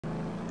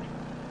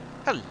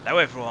Hello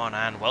everyone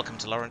and welcome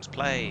to Laurence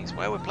Plays,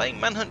 where we're playing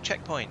Manhunt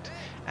Checkpoint,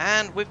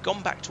 and we've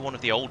gone back to one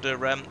of the older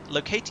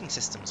locating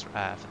systems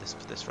for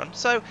this run.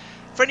 So,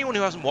 for anyone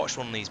who hasn't watched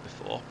one of these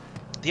before,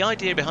 the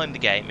idea behind the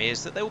game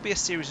is that there will be a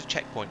series of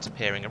checkpoints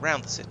appearing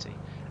around the city,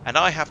 and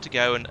I have to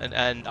go and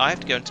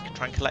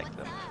try and collect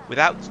them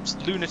without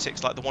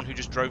lunatics like the one who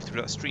just drove through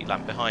that street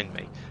lamp behind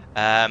me,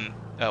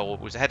 or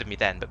was ahead of me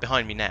then, but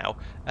behind me now,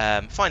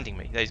 finding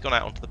me. He's gone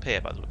out onto the pier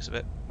by the looks of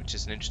it, which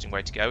is an interesting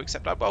way to go,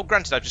 except, well,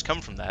 granted I've just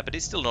come from there, but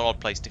it's still an odd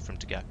place for him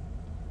to go.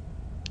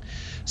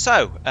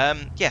 So,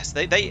 yes,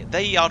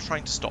 they are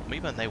trying to stop me,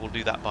 and they will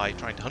do that by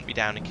trying to hunt me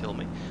down and kill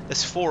me.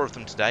 There's 4 of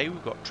them today.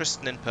 We've got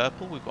Tristan in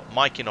purple, we've got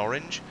Mike in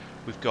orange,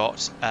 we've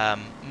got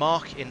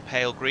Marc in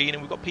pale green,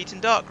 and we've got Pete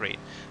in dark green.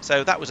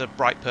 So that was a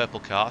bright purple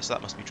car, so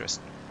that must be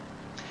Tristan.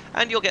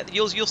 And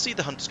you'll see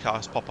the hunters'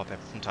 cars pop up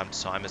from time to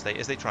time as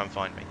they try and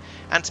find me.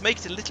 And to make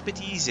it a little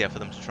bit easier for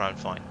them to try and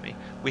find me,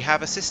 we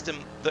have a system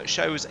that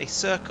shows a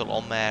circle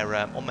on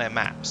their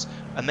maps,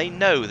 and they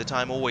know that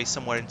I'm always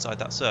somewhere inside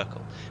that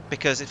circle,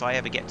 because if I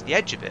ever get to the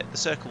edge of it, the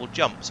circle will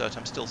jump so that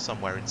I'm still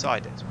somewhere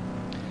inside it.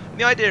 And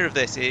the idea of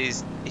this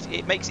is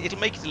it'll make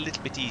it a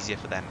little bit easier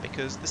for them,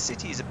 because the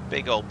city is a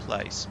big old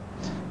place,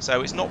 so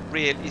it's not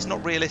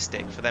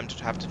realistic for them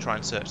to have to try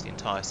and search the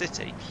entire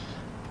city.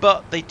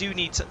 But they do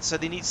need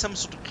they need some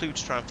sort of clue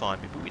to try and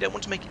find me. But we don't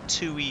want to make it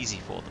too easy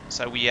for them.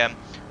 So we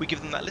give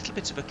them that little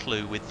bit of a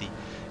clue with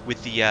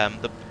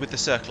the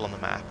circle on the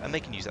map, and they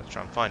can use that to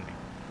try and find me.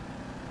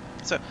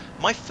 So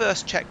my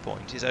first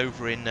checkpoint is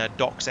over in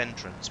Doc's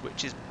entrance,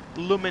 which is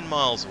blooming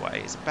miles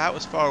away. It's about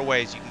as far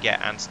away as you can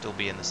get and still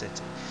be in the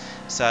city.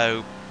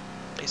 So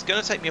it's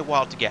going to take me a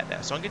while to get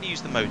there. So I'm going to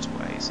use the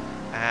motorways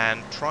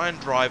and try and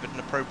drive at an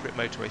appropriate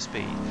motorway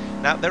speed.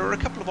 Now, there are a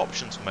couple of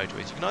options for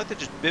motorways. You can either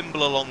just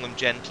bimble along them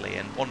gently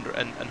and wander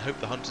and hope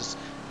the hunters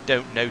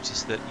don't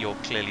notice that you're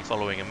clearly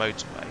following a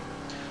motorway,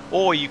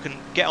 or you can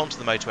get onto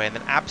the motorway and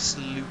then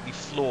absolutely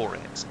floor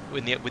it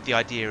with the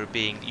idea of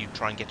being that you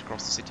try and get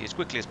across the city as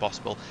quickly as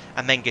possible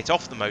and then get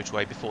off the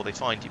motorway before they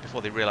find you,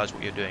 before they realise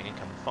what you're doing and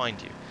come and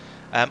find you.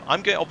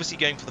 I'm obviously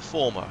going for the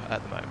former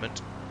at the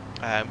moment,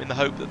 in the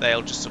hope that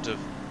they'll just sort of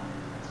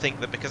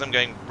think that because I'm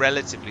going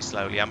relatively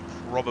slowly, I'm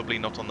probably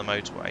not on the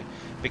motorway,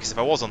 because if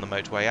I was on the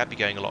motorway, I'd be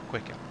going a lot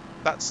quicker.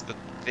 That's the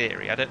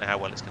theory. I don't know how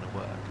well it's going to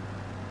work.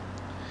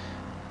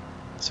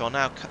 So I'll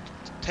now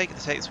take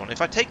this one. If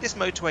I take this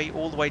motorway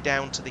all the way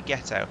down to the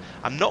ghetto,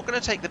 I'm not going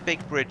to take the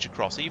big bridge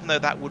across, even though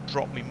that would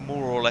drop me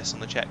more or less on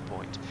the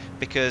checkpoint,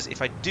 because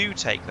if I do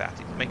take that,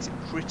 it makes it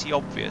pretty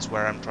obvious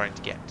where I'm trying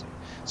to get to.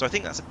 So I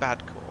think that's a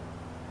bad call.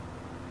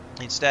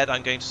 Instead,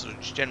 I'm going to sort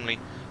of generally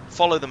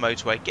follow the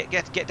motorway,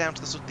 get down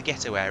to the sort of the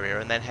ghetto area,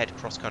 and then head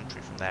cross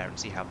country from there and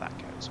see how that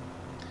goes.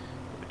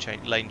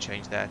 Lane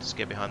change there to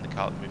get behind the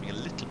car that's moving a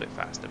little bit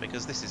faster,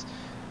 because this is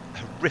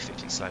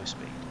horrifically slow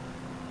speed.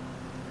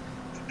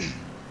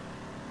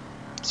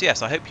 So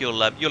yes, I hope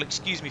you'll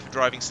excuse me for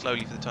driving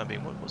slowly for the time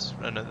being.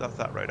 No, that's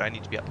that road. I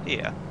need to be up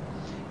here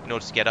in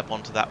order to get up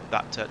onto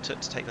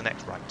to take the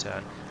next right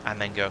turn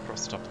and then go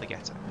across the top of the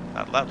ghetto.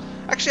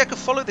 Actually, I could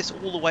follow this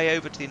all the way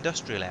over to the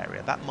industrial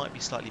area. That might be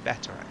slightly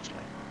better, actually.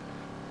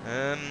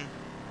 I'm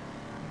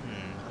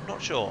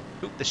not sure.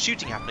 Oop, there's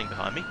shooting happening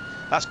behind me.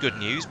 That's good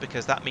news,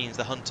 because that means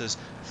the hunters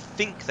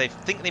think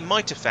they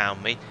might have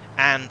found me,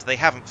 and they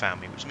haven't found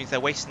me, which means they're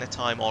wasting their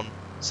time on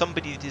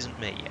somebody that isn't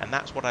me, and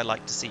that's what I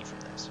like to see from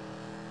this.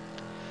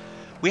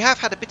 We have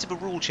had a bit of a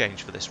rule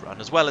change for this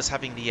run, as well as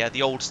having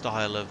the old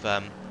style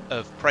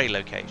of prey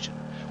location.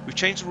 We've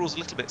changed the rules a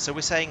little bit, so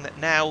we're saying that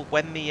now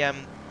when the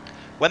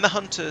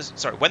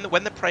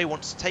prey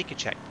wants to take a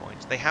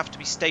checkpoint, they have to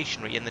be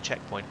stationary in the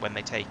checkpoint when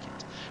they take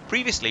it.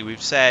 Previously,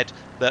 we've said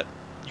that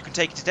you can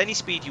take it at any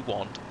speed you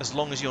want as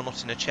long as you're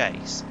not in a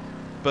chase.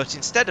 But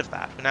instead of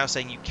that, we're now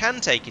saying you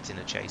can take it in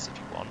a chase if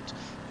you want,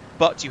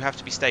 but you have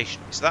to be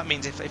stationary. So that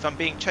means if I'm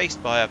being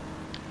chased by a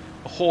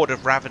horde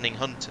of ravening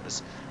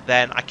hunters,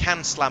 then I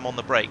can slam on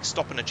the brakes,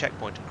 stop in a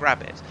checkpoint and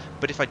grab it.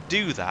 But if I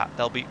do that,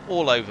 they'll be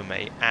all over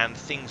me and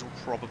things will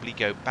probably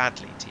go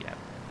badly, TM.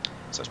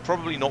 So it's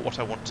probably not what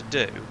I want to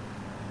do,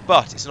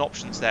 but it's an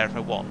option that's there if I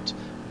want.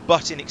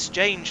 But in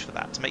exchange for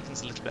that, to make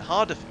things a little bit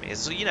harder for me,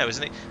 isn't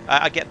it?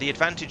 I get the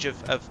advantage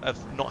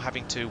of not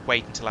having to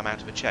wait until I'm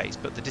out of a chase,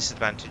 but the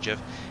disadvantage of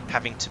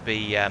having to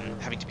be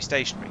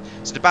stationary.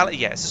 So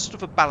it's a sort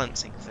of a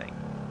balancing thing.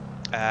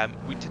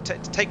 We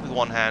take with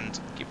one hand,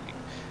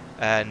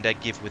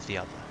 give with the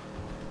other.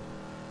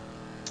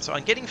 So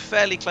I'm getting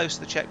fairly close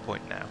to the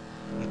checkpoint now.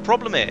 And the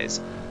problem is,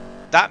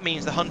 that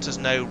means the hunters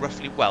know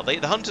roughly. Well,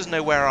 the hunters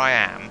know where I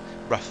am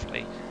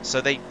roughly, so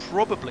they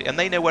probably, and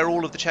they know where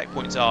all of the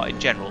checkpoints are in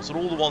general, so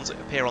all the ones that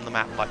appear on the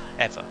map like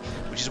ever,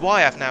 which is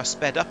why I've now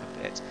sped up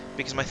a bit,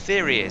 because my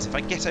theory is if I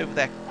get over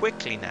there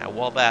quickly now,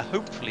 while they're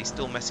hopefully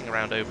still messing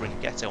around over in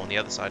the ghetto on the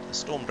other side of the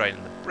storm drain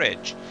and the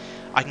bridge,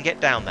 I can get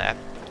down there,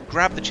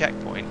 grab the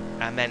checkpoint,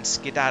 and then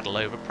skedaddle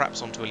over,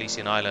 perhaps onto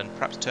Elysian Island,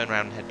 perhaps turn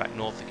around and head back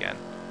north again.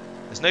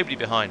 There's nobody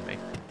behind me.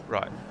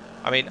 Right.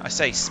 I mean, I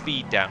say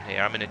speed down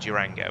here, I'm in a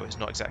Durango, it's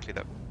not exactly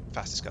the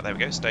fastest car. There we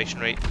go,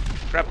 stationary.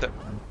 Grab the...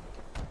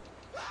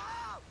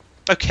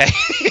 Okay.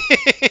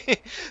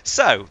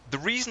 So, the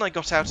reason I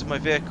got out of my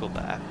vehicle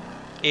there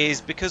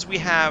is because we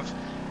have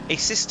a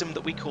system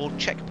that we call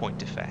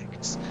checkpoint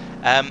effects.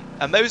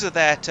 And those are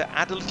there to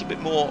add a little bit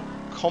more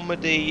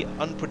comedy,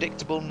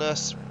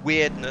 unpredictableness,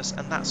 weirdness,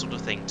 and that sort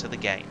of thing to the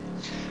game.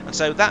 And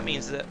so that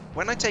means that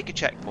when I take a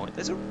checkpoint,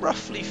 there's a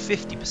roughly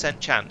 50%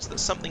 chance that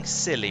something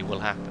silly will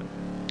happen.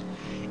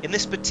 In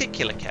this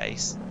particular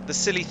case, the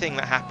silly thing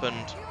that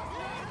happened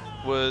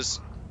was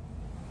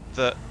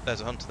that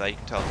there's a hunter there. You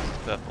can tell he's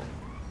purple.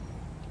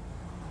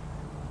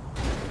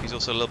 He's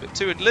also a little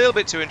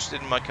bit too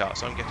interested in my car,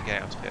 so I'm going to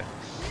get out of here.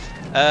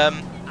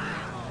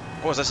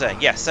 What was I saying?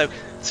 Yes, so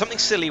something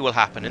silly will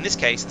happen. In this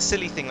case, the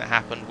silly thing that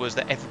happened was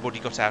that everybody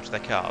got out of their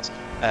cars.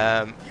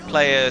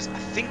 Players, I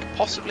think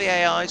possibly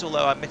AIs,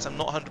 although I admit I'm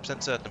not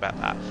 100% certain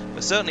about that.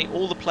 But certainly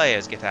all the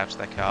players get out of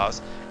their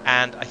cars,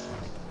 and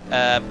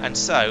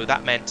so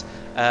that meant,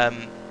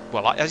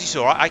 well, as you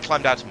saw, I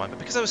climbed out of mine. But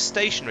because I was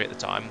stationary at the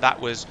time,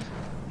 that was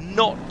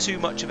not too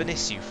much of an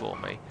issue for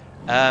me.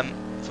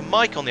 For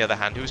Mike, on the other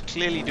hand, who was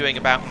clearly doing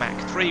about Mach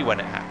 3 when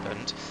it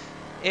happened,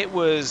 it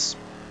was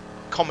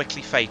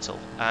comically fatal,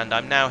 and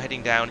I'm now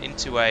heading down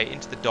into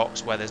the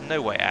docks where there's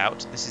no way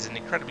out. This is an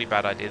incredibly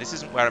bad idea. This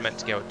isn't where I meant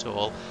to go at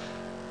all.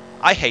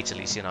 I hate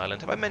Elysian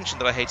Island. Have I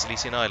mentioned that I hate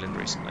Elysian Island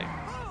recently?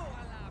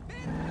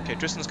 Okay,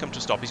 Tristan's come to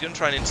a stop. He's going to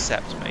try and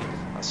intercept me.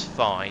 That's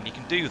fine. You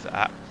can do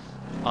that.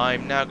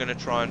 I'm now going to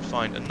try and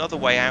find another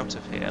way out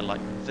of here,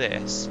 like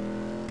this,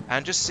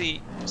 and just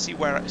see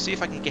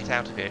if I can get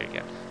out of here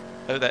again.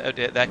 Oh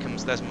dear,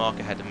 there's Marc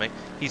ahead of me.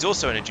 He's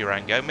also in a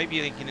Durango.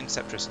 Maybe he can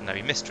intercept Tristan. No,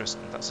 he missed Tristan.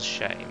 That's a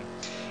shame.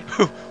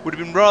 Would have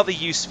been rather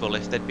useful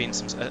if there'd been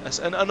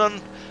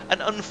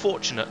an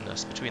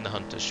unfortunateness between the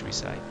hunters, should we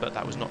say, but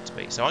that was not to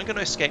be. So I'm going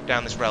to escape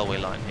down this railway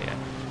line here.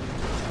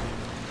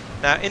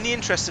 Now, in the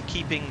interest of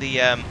keeping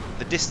the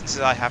distances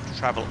I have to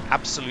travel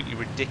absolutely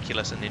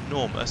ridiculous and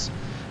enormous,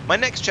 my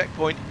next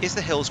checkpoint is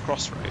the Hills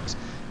Crossroads.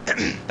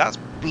 That's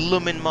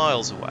bloomin'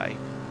 miles away.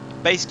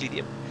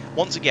 Basically,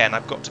 once again,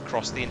 I've got to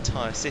cross the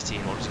entire city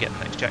in order to get the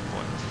next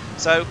checkpoint.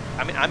 So,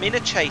 I mean, I'm in a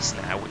chase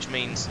now, which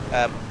means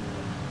I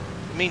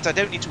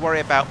don't need to worry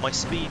about my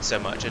speed so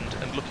much and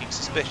looking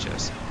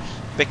suspicious,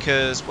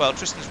 because, well,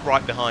 Tristan's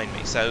right behind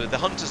me, so the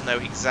hunters know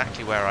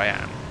exactly where I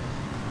am.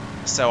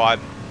 So so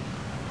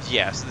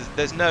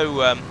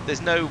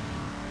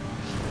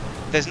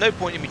there's no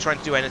point in me trying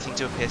to do anything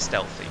to appear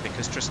stealthy,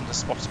 because Tristan has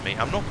spotted me.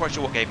 I'm not quite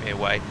sure what gave me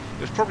away.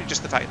 It was probably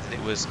just the fact that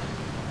it was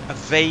a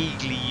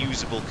vaguely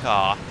usable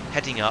car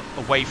heading up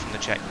away from the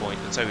checkpoint,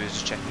 and so he was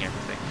just checking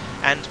everything.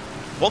 And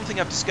one thing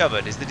I've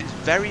discovered is that it's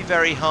very,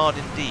 very hard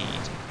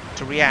indeed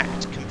to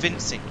react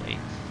convincingly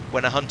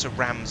when a hunter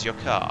rams your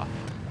car.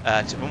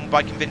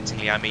 By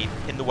convincingly, I mean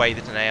in the way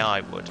that an AI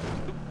would.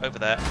 Ooh, over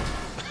there.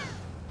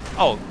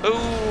 Oh,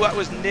 that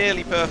was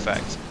nearly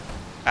perfect,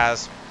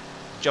 as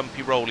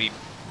jumpy, rolly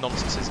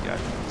nonsenses go.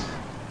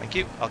 Thank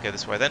you. I'll go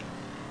this way then.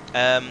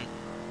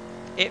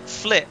 It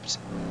flipped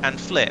and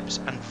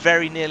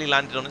very nearly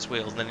landed on its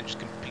wheels, and then it just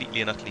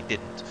completely and utterly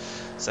didn't.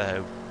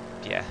 So,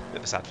 yeah, bit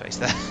of a sad face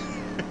there.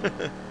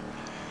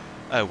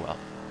 Oh well.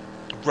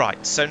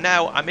 Right, so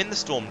now I'm in the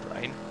storm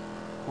drain,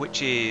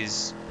 which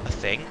is a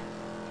thing.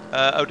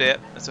 Oh dear.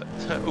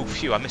 Oh,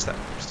 phew, I missed that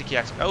sticky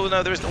out. Oh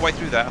no, there isn't a way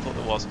through there. I thought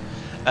there was.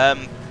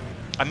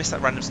 I missed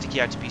that random sticky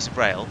outy piece of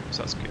rail,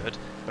 so that's good.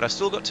 But I've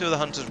still got two of the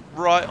hunters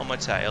right on my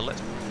tail.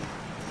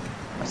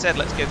 I said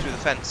let's go through the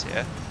fence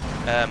here.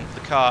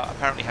 The car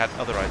apparently had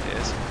other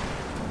ideas.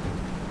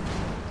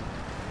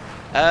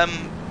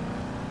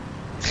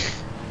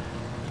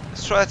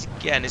 Let's try that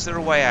again. Is there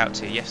a way out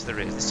here? Yes, there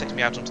is. This takes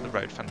me out onto the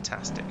road.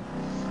 Fantastic.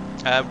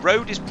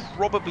 Road is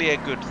probably a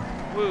good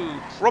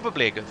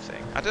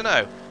thing. I don't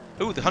know.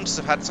 Ooh, the hunters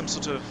have had some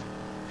sort of...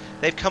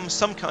 They've come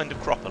some kind of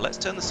cropper. Let's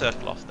turn the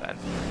circle off then,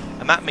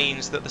 and that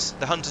means that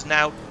the hunters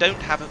now don't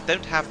have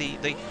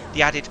the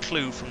added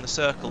clue from the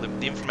circle,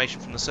 the information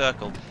from the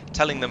circle,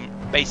 telling them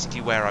basically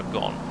where I've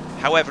gone.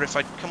 However, if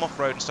I come off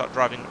road and start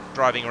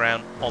driving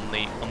around on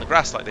the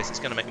grass like this, it's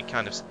going to make me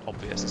kind of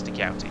obvious and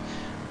sticky outy.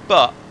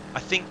 But I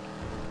think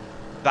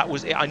that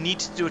was it. I needed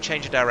to do a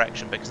change of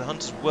direction because the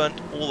hunters weren't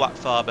all that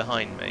far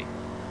behind me.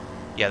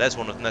 Yeah, there's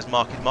one of them. There's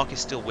Marc. Marc is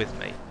still with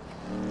me,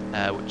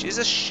 which is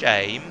a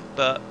shame,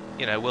 but.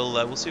 You know,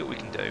 we'll see what we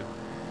can do.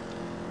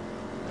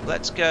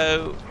 Let's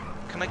go.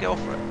 Can I go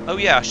off road? Oh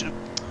yeah, I should have.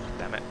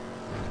 Damn it!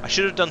 I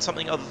should have done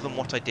something other than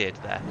what I did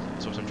there.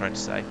 That's what I'm trying to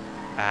say,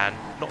 and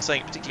not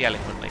saying it particularly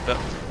eloquently. But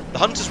the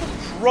hunters will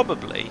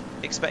probably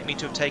expect me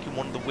to have taken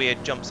one of the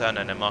weird jumps. Oh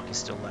no, Marc is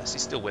still there.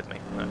 He's still with me.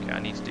 Okay, I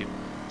need to do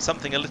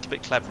something a little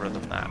bit cleverer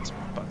than that.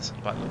 But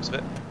by the looks of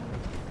it,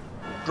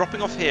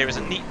 dropping off here is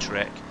a neat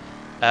trick,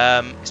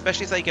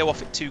 especially if they go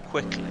off it too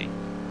quickly.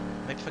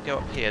 Maybe if I go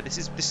up here, this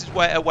is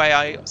a way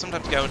I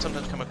sometimes go and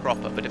sometimes come a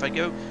cropper. But if I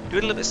go do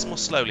it a little bit more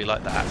slowly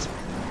like that,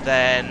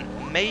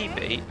 then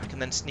maybe I can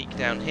then sneak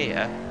down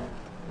here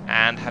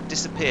and have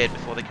disappeared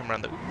before they come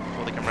around the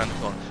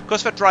corner. Of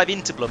course, if I drive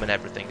into Blum and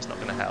everything, it's not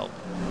going to help.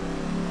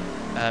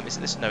 Is it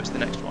this? No, it's the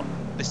next one.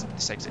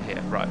 this exit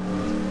here. Right.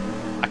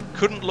 I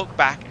couldn't look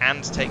back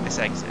and take this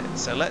exit,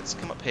 so let's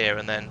come up here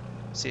and then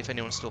see if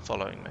anyone's still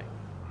following me.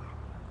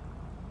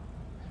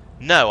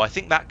 No, I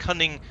think that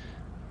cunning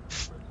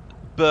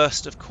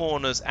burst of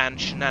corners and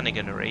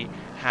shenaniganery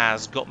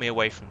has got me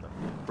away from them.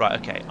 Right,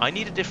 okay, I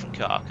need a different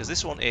car, because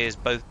this one is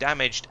both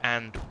damaged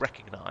and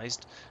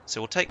recognised,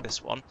 so we'll take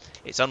this one.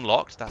 It's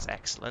unlocked, that's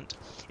excellent.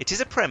 It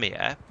is a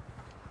Premier,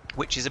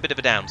 which is a bit of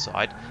a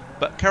downside,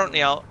 but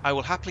currently I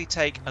will happily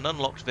take an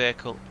unlocked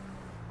vehicle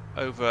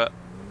over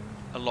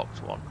a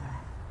locked one.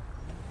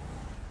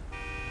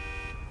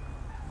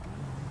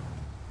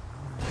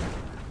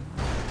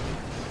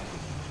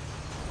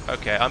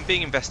 Okay, I'm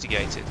being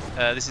investigated.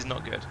 This is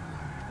not good.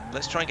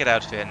 Let's try and get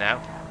out of here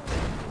now.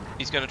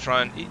 He's going to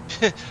try and...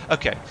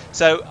 Okay,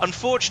 so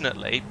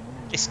unfortunately,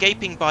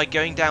 escaping by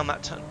going down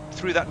that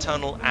through that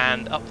tunnel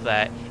and up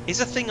there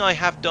is a thing I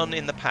have done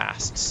in the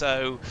past.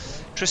 So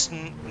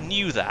Tristan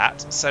knew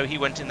that, so he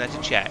went in there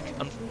to check,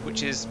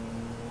 which is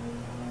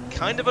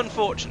kind of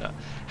unfortunate.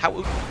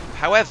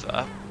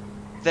 However,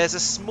 there's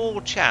a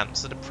small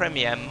chance that a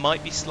Premier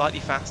might be slightly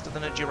faster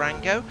than a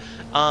Durango.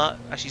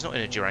 Actually, he's not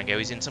in a Durango,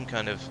 he's in some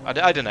kind of...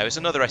 I don't know, it's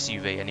another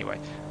SUV anyway.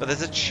 But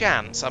there's a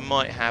chance I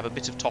might have a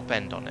bit of top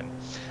end on him.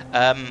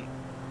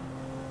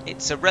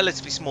 It's a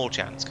relatively small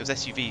chance, because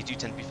SUVs do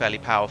tend to be fairly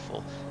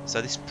powerful.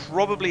 So this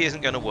probably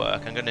isn't going to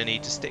work. I'm going to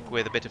need to stick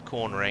with a bit of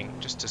cornering,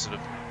 just to sort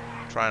of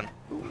try and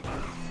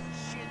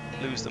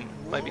lose them.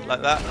 Maybe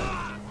like that.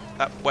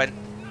 That went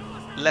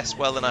less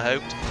well than I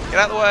hoped. Get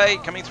out of the way,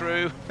 coming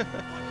through.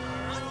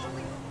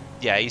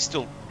 Yeah, he's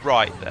still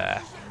right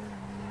there.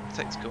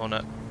 Take this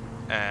corner.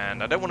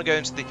 And I don't want to go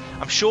into the...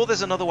 I'm sure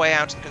there's another way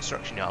out of the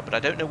construction yard, but I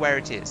don't know where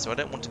it is, so I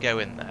don't want to go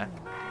in there,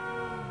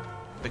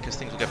 because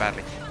things will go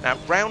badly. Now,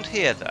 round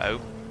here, though,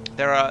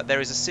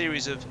 there is a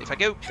series of... If I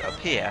go up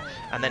here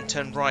and then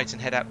turn right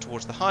and head out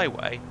towards the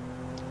highway,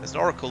 there's an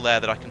oracle there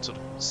that I can sort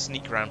of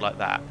sneak around like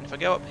that. And if I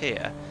go up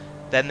here,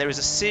 then there is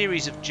a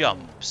series of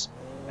jumps,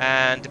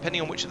 and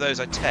depending on which of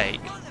those I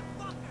take,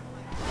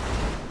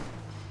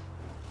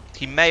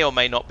 he may or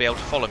may not be able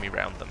to follow me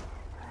around them.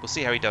 We'll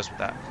see how he does with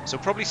that. So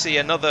we'll probably see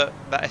another...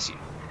 that SU...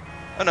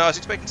 Oh no, I was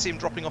expecting to see him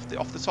dropping off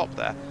the top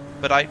there,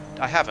 but I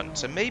haven't.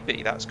 So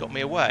maybe that's got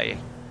me away.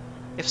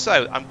 If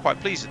so, I'm quite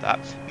pleased with that.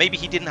 Maybe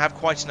he didn't have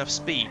quite enough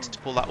speed to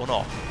pull that one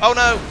off. Oh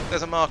no,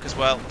 there's a Marc as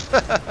well.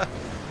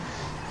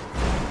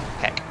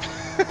 Heck.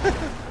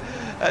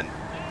 And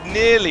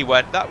nearly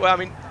went that way. I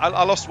mean,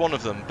 I lost one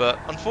of them, but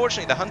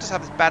unfortunately the hunters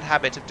have this bad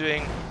habit of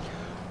doing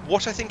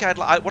what I think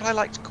what I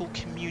like to call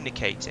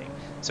communicating.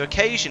 So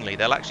occasionally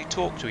they'll actually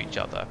talk to each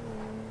other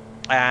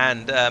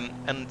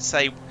and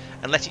say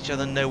and let each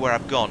other know where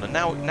I've gone. And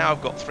now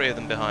I've got 3 of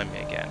them behind me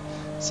again.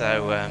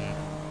 So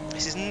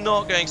this is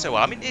not going so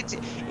well. I mean,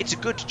 it's a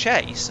good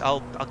chase.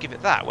 I'll give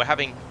it that. We're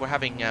having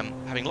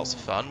lots of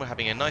fun. We're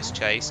having a nice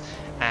chase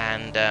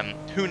and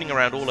hooning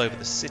around all over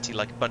the city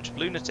like a bunch of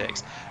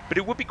lunatics. But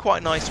it would be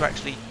quite nice to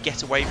actually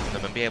get away from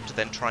them and be able to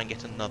then try and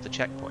get another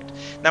checkpoint.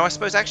 Now, I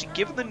suppose actually,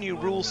 given the new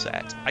rule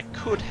set, I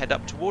could head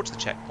up towards the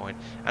checkpoint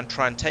and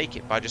try and take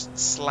it by just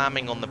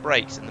slamming on the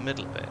brakes in the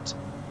middle of it.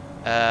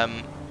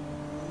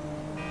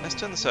 Let's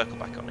turn the circle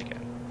back on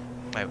again.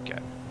 There we go.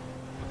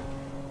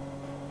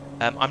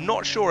 I'm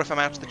not sure if I'm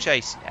out of the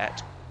chase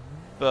yet,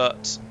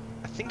 but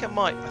I think I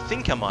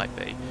might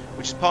be,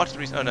 which is part of the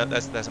reason. Oh no,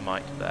 there's a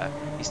Mike there.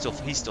 He's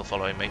still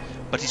following me,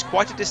 but he's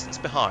quite a distance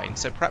behind.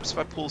 So perhaps if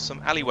I pull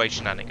some alleyway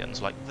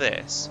shenanigans like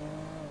this,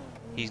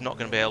 he's not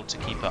going to be able to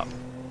keep up,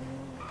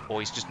 or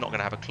he's just not going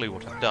to have a clue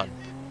what I've done.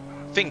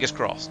 Fingers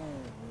crossed.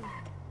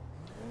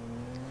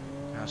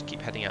 I'll just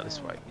keep heading out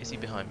this way. Is he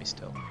behind me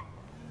still?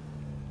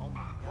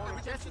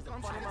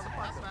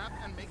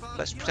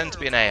 Let's pretend to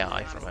be an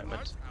AI for a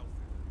moment.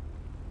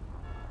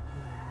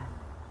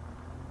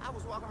 I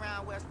was walking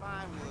around West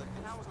Vinewood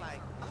and I was like,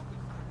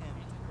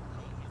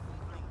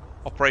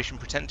 Operation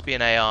pretend to be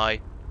an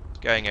AI,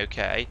 going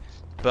okay,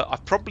 but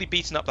I've probably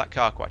beaten up that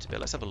car quite a bit.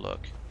 Let's have a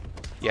look.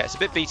 Yeah, it's a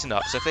bit beaten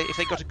up, so if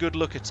they got a good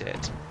look at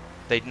it,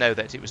 they'd know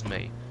that it was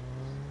me.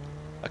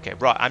 Okay,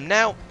 right, I'm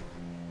now...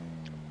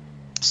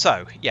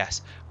 So,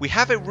 yes, we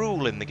have a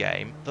rule in the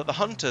game that the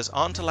hunters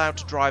aren't allowed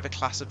to drive a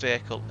class of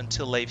vehicle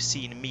until they've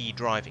seen me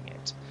driving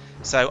it.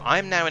 So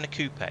I'm now in a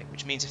coupe,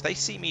 which means if they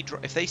see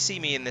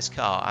me in this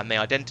car and they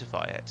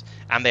identify it,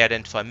 and they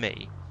identify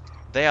me,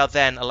 they are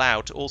then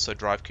allowed to also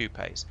drive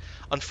coupes.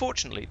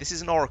 Unfortunately, this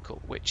is an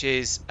oracle, which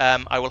is,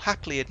 I will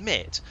happily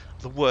admit,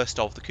 the worst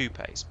of the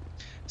coupes.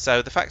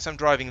 So the fact I'm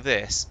driving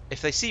this,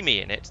 if they see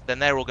me in it, then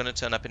they're all going to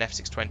turn up in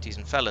F620s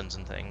and felons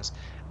and things,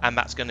 and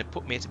that's going to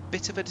put me at a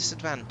bit of a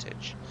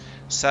disadvantage.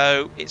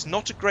 So it's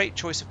not a great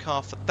choice of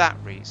car for that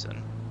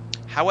reason.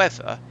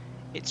 However,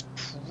 it's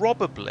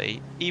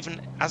probably,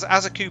 even as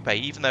a coupe,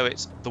 even though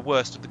it's the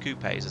worst of the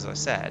coupes, as I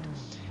said,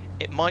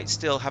 it might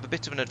still have a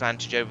bit of an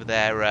advantage over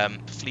their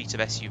fleet of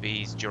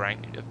SUVs,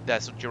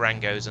 their sort of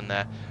Durangos, and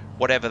their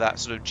whatever that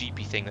sort of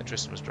jeepy thing that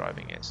Tristan was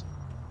driving is.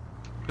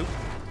 Oop.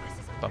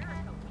 Bump.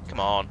 Come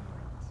on.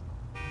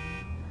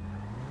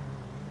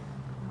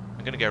 I'm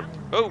going to go...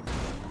 Oh!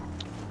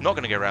 I'm not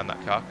going to go around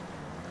that car.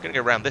 I'm going to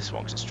go around this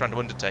one because it's trying to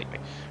undertake me.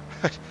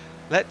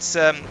 Let's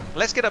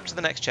get up to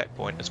the next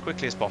checkpoint as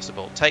quickly as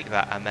possible. Take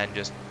that and then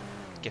just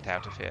get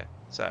out of here.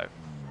 So,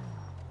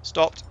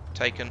 stopped,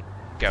 taken,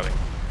 going.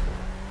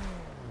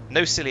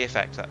 No silly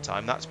effect that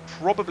time. That's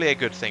probably a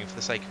good thing for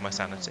the sake of my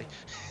sanity.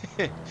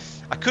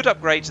 I could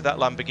upgrade to that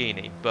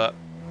Lamborghini, but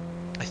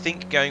I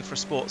think going for a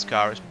sports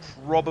car is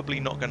probably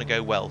not going to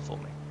go well for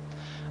me.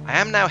 I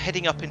am now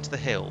heading up into the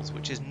hills,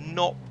 which is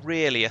not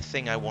really a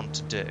thing I want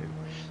to do,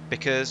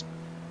 because,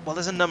 well,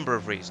 there's a number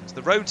of reasons.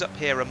 The roads up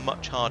here are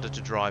much harder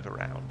to drive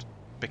around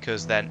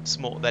because they're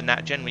small, they're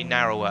generally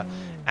narrower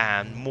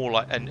and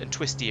more and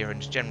twistier,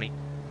 and generally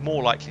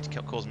more likely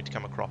to cause me to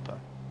come a cropper.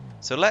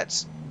 So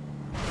let's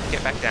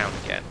get back down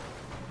again,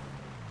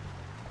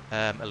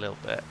 a little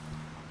bit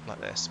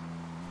like this.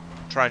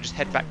 Try and just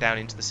head back down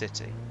into the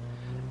city,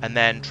 and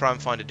then try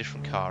and find a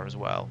different car as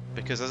well,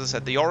 because as I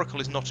said, the Oracle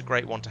is not a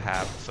great one to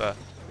have for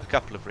a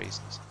couple of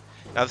reasons.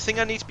 Now the thing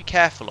I need to be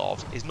careful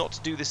of is not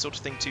to do this sort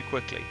of thing too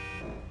quickly,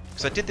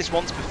 because I did this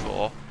once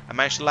before. I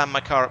managed to land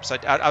my car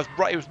upside down.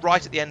 It was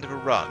right at the end of a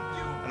run,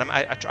 and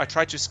I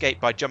tried to escape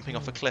by jumping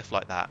off a cliff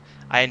like that.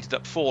 I ended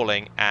up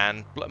falling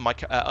and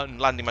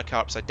landing my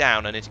car upside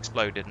down, and it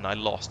exploded, and I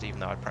lost,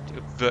 even though I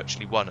practically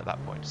virtually won at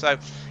that point. So,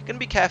 going to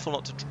be careful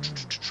not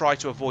to try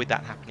to avoid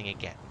that happening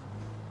again.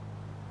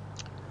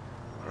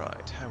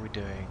 Right, how are we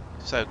doing?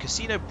 So,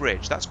 Casino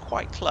Bridge, that's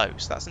quite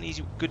close. That's an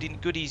easy,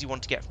 good, easy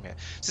one to get from here.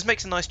 So this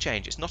makes a nice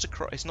change. It's not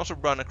a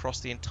run across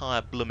the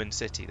entire bloomin'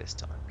 city this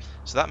time.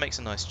 So that makes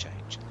a nice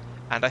change.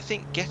 And I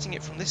think getting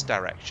it from this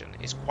direction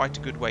is quite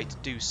a good way to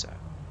do so.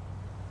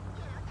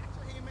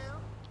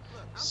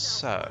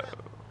 So,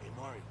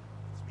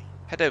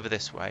 head over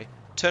this way,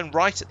 turn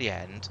right at the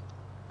end,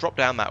 drop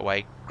down that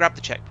way, grab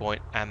the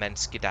checkpoint, and then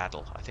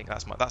skedaddle. I think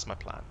that's my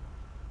plan.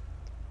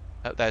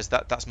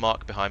 That's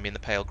Marc behind me in the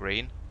pale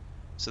green.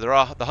 So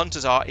the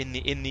hunters are in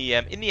the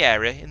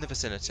area, in the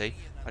vicinity.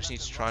 I just need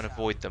to try and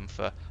avoid them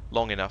for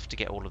long enough to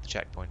get all of the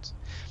checkpoints.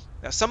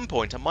 At some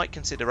point I might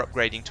consider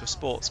upgrading to a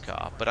sports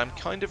car, but I'm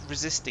kind of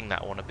resisting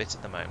that one a bit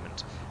at the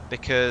moment,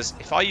 because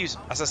if I use,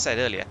 as I said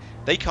earlier,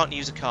 they can't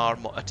use a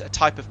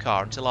type of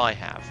car until I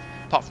have,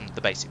 apart from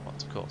the basic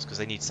ones of course, because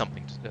they need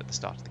something at the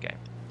start of the game.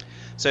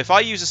 So if I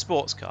use a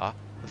sports car,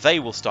 they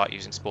will start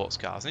using sports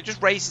cars, and it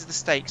just raises the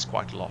stakes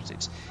quite a lot.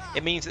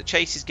 It means that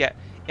chases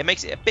it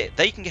makes it a bit,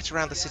 they can get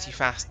around the city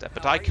faster,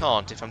 but I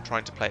can't if I'm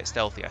trying to play it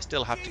stealthy. I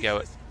still have to go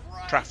at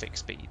traffic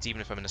speeds,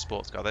 even if I'm in a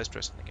sports car. There's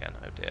Tristan again,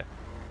 oh dear.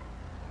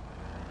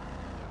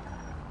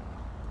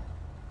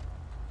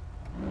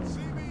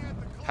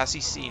 Has he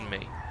seen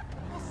me?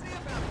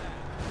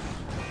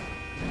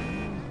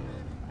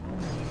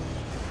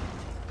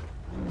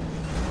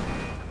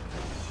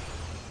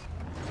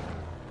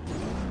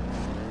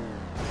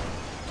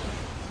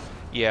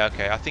 Yeah,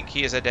 okay, I think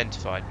he has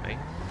identified me.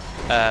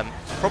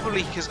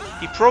 Probably because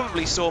he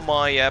probably saw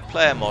my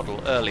player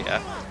model earlier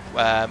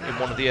in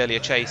one of the earlier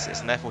chases,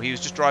 and therefore he was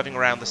just driving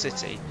around the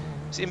city,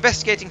 so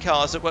investigating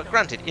cars that were,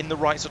 granted, in the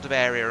right sort of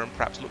area and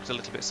perhaps looked a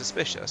little bit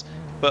suspicious,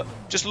 but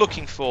just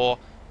looking for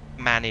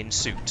man in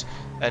suit.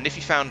 And if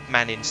he found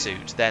man in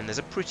suit, then there's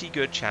a pretty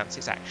good chance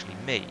it's actually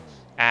me.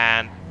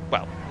 And,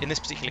 well, in this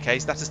particular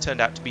case, that has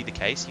turned out to be the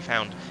case. He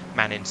found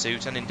man in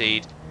suit, and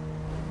indeed,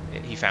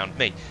 he found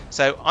me.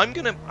 So I'm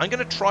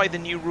gonna try the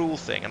new rule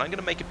thing, and I'm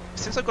gonna make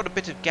since I've got a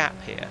bit of gap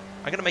here,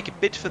 I'm gonna make a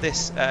bid for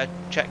this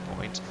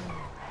checkpoint,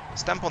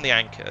 stamp on the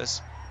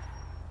anchors,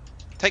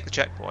 take the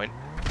checkpoint,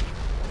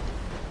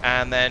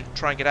 and then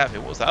try and get out of here.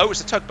 What was that? Oh,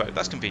 it's a tugboat.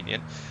 That's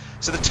convenient.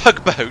 So the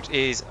tugboat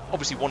is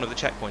obviously one of the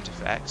checkpoint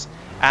effects,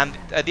 and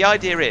the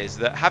idea is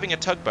that having a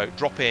tugboat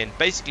drop in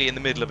basically in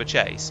the middle of a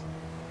chase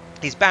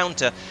is bound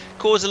to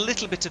cause a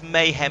little bit of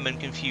mayhem and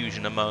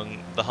confusion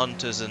among the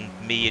hunters and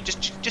me, and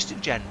just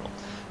in general.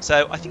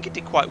 So I think it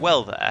did quite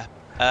well there.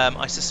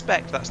 I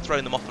suspect that's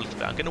thrown them off a little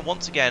bit. I'm going to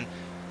once again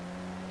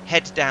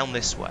head down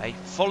this way,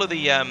 follow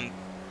the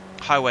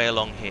highway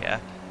along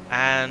here,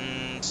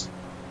 and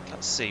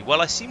let's see.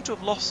 Well, I seem to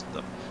have lost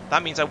them.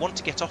 That means I want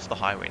to get off the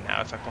highway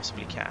now if I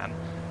possibly can.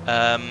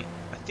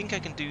 I think I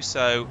can do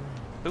so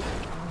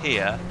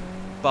here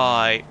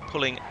by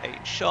pulling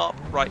a sharp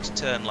right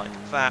turn like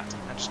that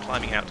and just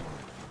climbing out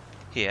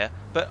here,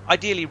 but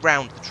ideally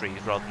round the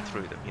trees rather than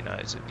through them. You know,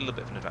 it's a little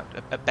bit of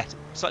an advantage,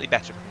 slightly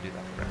better if I can do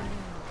that around.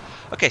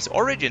 Okay, so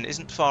Origin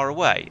isn't far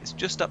away. It's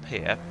just up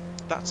here.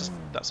 Is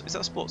that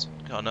a sports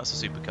car? No,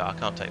 that's a supercar. I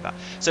can't take that.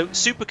 So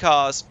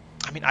supercars,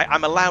 I mean,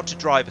 I'm allowed to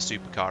drive a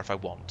supercar if I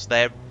want.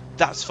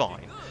 That's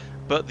fine.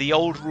 But the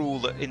old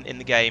rule that in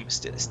the game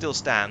still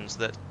stands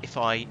that if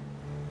I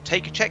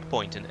take a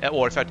checkpoint,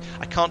 or if I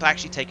can't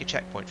actually take a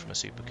checkpoint from a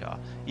supercar,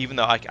 even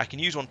though I can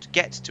use one to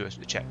get to a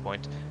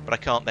checkpoint, but I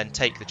can't then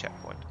take the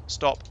checkpoint.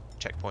 Stop,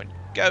 checkpoint,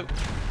 go.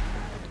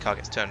 The car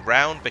gets turned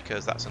round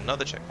because that's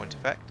another checkpoint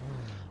effect.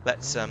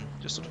 Let's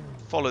just sort of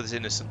follow this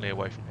innocently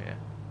away from here.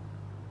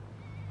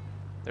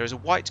 There is a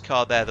white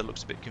car there that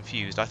looks a bit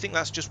confused. I think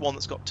that's just one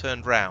that's got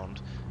turned round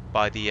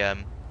by the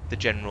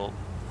general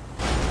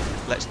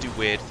let's do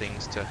weird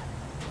things to...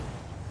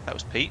 That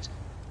was Pete.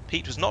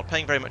 Pete was not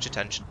paying very much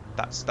attention.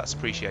 That's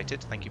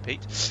appreciated. Thank you,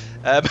 Pete.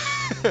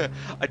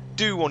 I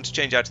do want to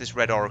change out to this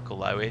red Oracle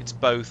though. It's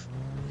both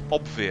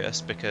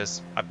obvious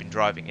because I've been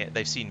driving it,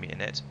 they've seen me in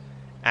it,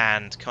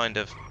 and kind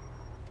of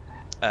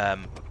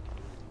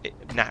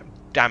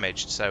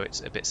damaged, so it's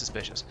a bit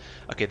suspicious.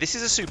 Okay, this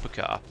is a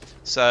supercar,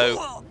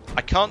 so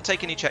I can't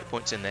take any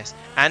checkpoints in this,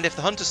 and if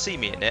the hunters see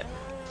me in it,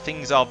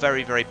 things are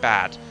very, very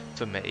bad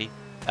for me,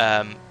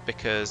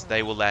 because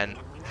they will then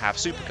have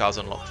supercars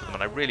unlocked for them,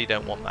 and I really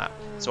don't want that.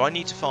 So I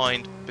need to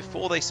find,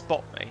 before they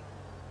spot me,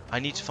 I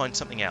need to find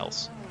something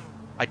else.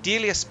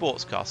 Ideally a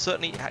sports car,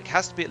 certainly it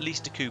has to be at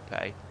least a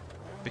coupe,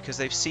 because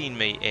they've seen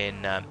me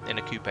in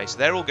a coupe, so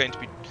they're all going to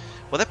be,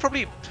 well, they're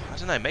probably, I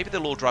don't know, maybe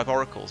they'll all drive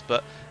Oracles,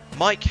 but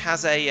Mike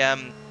has a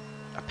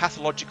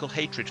pathological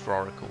hatred for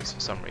Oracles for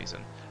some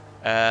reason.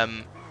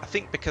 I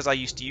think because I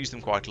used to use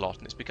them quite a lot,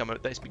 and it's become a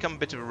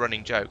bit of a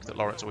running joke that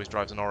Laurence always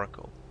drives an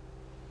Oracle.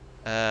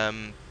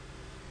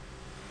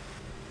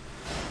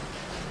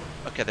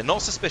 Okay, they're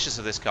not suspicious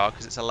of this car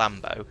because it's a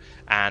Lambo,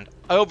 and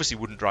I obviously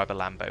wouldn't drive a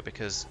Lambo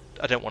because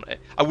I don't want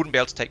it. I wouldn't be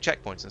able to take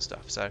checkpoints and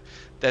stuff. So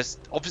there's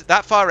obviously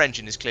that fire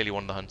engine is clearly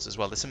one of the hunters as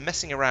well. There's some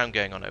messing around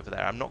going on over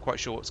there. I'm not quite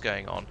sure what's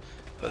going on,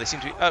 but they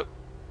seem to be. Oh,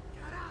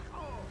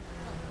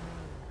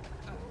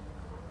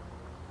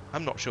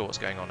 I'm not sure what's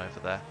going on over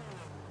there.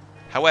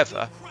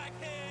 However,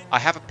 I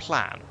have a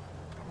plan.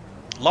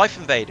 Life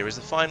Invader is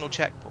the final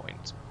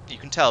checkpoint. You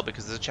can tell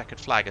because there's a checkered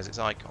flag as its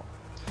icon,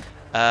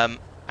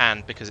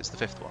 and because it's the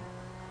fifth one.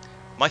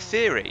 My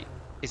theory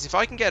is if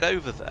I can get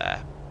over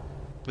there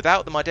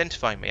without them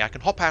identifying me, I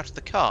can hop out of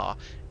the car,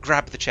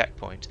 grab the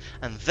checkpoint,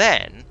 and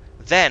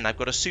then I've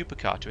got a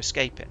supercar to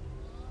escape in.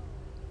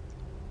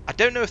 I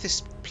don't know if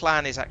this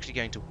plan is actually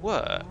going to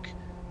work,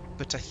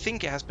 but I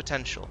think it has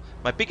potential.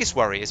 My biggest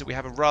worry is that we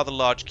have a rather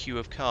large queue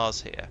of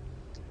cars here,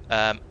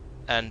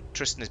 and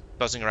Tristan is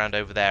buzzing around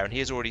over there, and he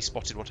has already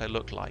spotted what I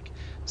look like.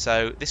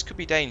 So this could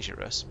be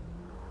dangerous,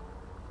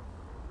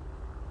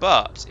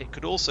 but it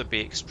could also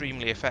be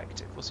extremely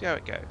effective. We'll see how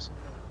it goes.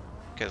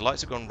 Okay, the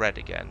lights have gone red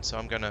again, so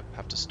I'm going to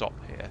have to stop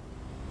here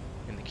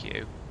in the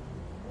queue.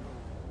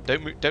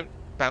 Don't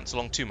bounce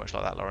along too much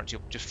like that, Laurence.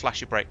 You'll just flash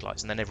your brake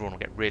lights, and then everyone will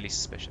get really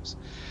suspicious.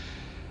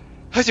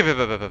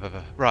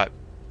 Right.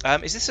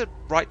 Is this a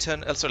right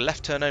turn, sorry,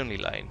 left turn only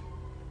lane?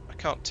 I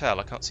can't tell.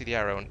 I can't see the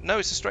arrow. No,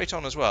 it's a straight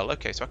on as well.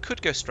 Okay, so I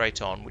could go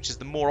straight on, which is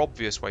the more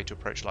obvious way to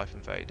approach Life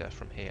Invader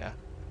from here.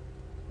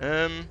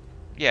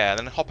 Yeah,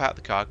 then hop out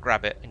the car,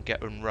 grab it, and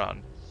get and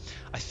run.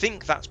 I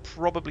think that's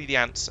probably the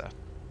answer.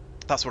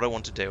 That's what I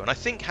want to do. And I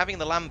think having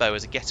the Lambo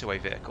as a getaway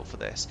vehicle for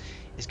this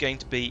is going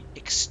to be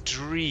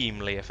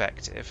extremely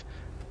effective.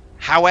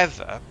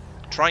 However,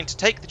 trying to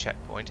take the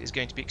checkpoint is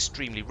going to be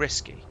extremely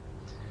risky.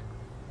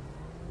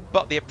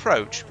 But the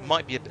approach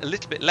might be a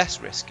little bit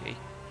less risky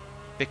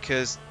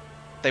because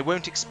they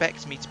won't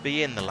expect me to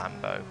be in the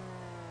Lambo.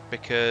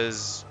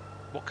 Because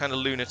what kind of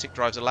lunatic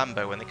drives a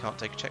Lambo when they can't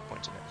take a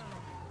checkpoint in it?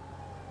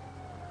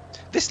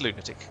 This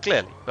lunatic,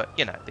 clearly, but,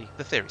 you know,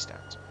 the theory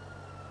stands.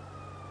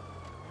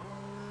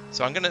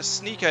 So I'm going to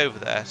sneak over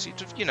there, so,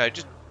 you know,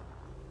 just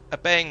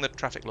obeying the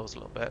traffic laws a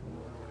little bit.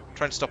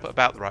 Trying to stop at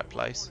about the right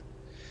place.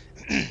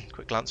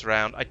 Quick glance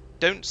around. I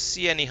don't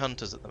see any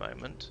hunters at the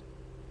moment.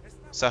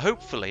 So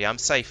hopefully I'm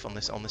safe on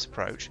this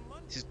approach.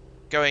 This is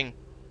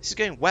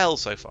going well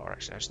so far,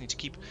 actually. I just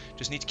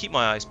need to keep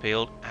my eyes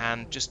peeled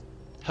and just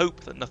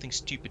hope that nothing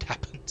stupid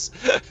happens.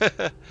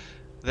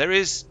 There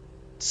is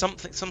some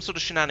sort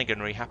of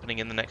shenaniganry happening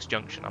in the next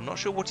junction. I'm not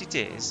sure what it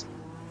is,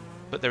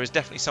 but there is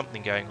definitely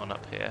something going on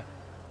up here.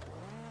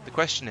 The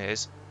question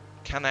is,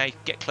 can I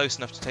get close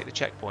enough to take the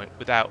checkpoint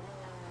without...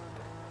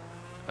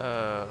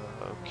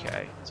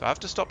 okay, so I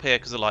have to stop here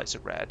because the lights are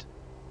red.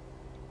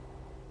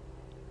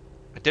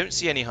 I don't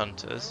see any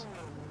hunters.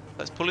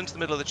 Let's pull into the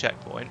middle of the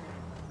checkpoint.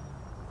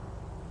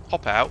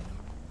 Hop out.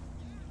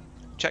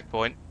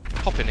 Checkpoint.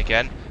 Hop in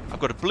again. I've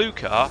got a blue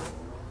car,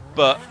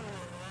 but...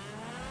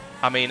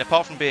 I mean,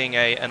 apart from being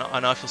an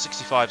Eiffel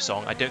 65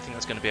 song, I don't think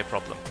that's going to be a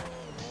problem.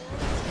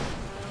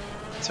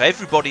 So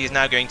everybody is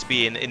now going to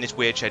be in this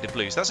weird shade of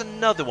blue. So that's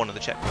another one of the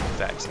checkpoint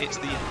effects. It's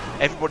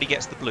everybody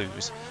gets the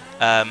blues,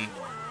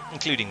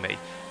 including me.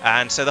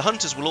 And so the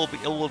hunters will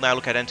all now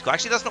look identical.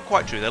 Actually, that's not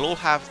quite true. They'll all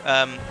have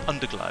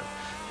underglow.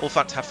 All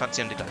have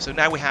fancy underglow. So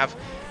now we have,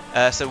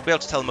 so we'll be able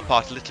to tell them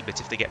apart a little bit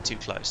if they get too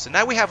close. So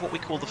now we have what we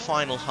call the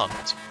final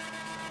hunt,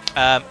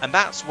 and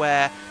that's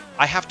where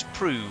I have to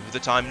prove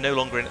that I'm no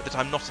longer that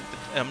I'm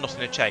not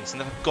in a chase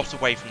and that I've got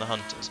away from the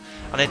hunters.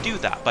 And I do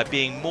that by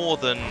being more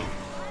than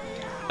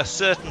a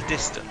certain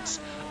distance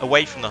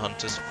away from the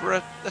hunters for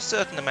a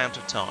certain amount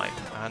of time.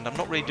 And I'm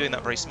not really doing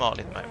that very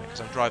smartly at the moment because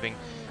I'm driving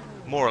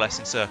more or less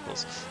in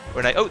circles.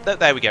 Oh,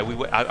 there we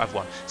go. I've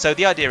won. So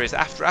the idea is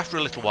after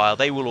a little while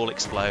they will all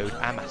explode,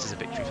 and that is a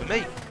victory for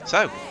me.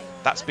 So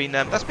that's been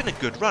a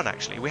good run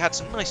actually. We had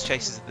some nice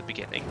chases at the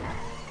beginning,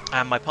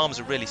 and my palms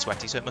are really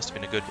sweaty, so it must have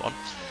been a good one.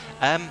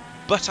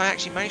 But I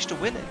actually managed to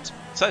win it.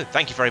 So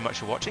thank you very much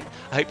for watching.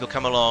 I hope you'll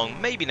come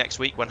along maybe next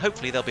week when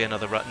hopefully there'll be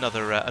another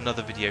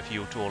video for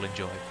you to all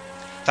enjoy.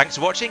 Thanks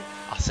for watching.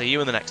 I'll see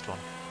you in the next one.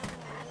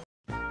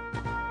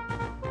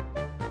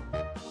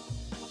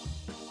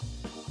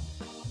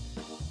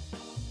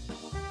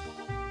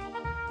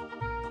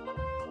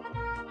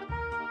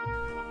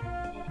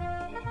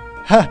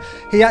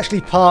 He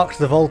actually parked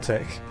the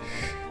Voltic.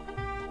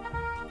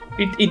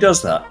 He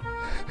does that,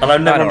 and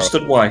I've never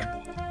understood why.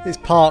 It's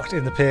parked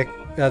in the pier,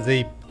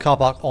 the car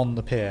park on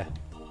the pier.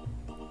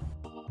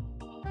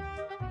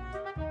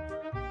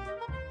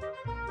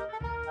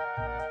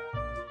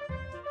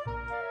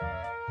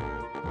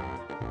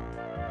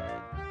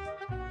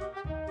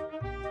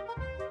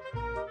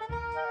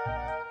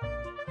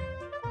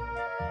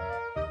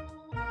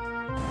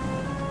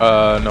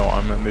 No,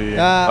 I'm in the...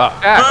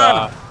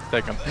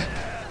 Taken.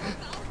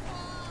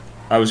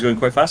 I was going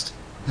quite fast.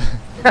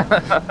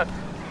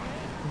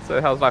 So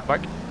how's life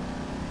like?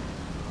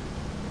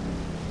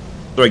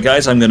 Sorry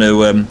guys, I'm going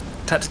to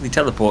tactically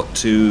teleport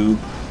to...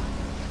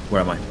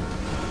 Where am I?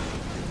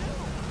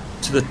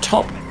 To the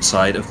top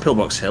side of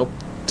Pillbox Hill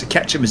to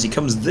catch him as he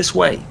comes this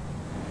way.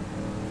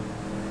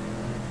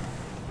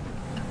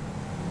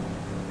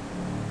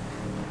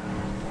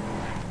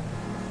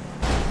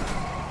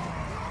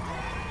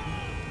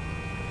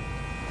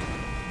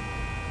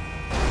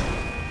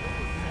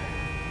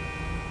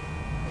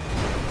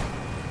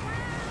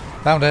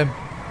 Found him.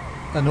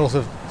 North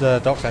of the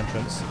docks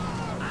entrance.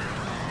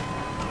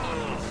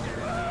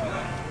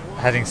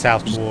 Heading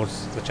south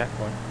towards the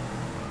checkpoint.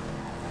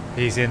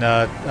 He's in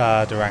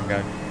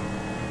Durango.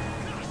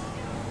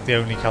 The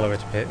only colour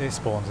it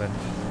spawns in.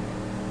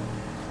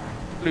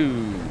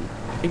 Blue.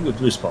 Pink with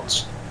blue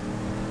spots.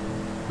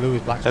 Blue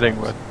with black Heading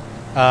spots.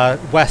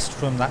 West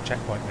from that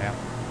checkpoint now.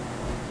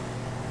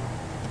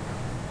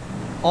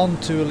 On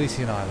to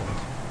Elysian Island.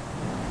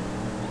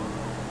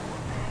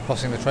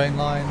 Crossing the train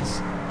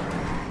lines.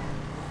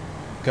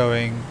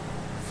 Going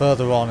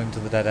further on into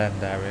the dead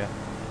end area.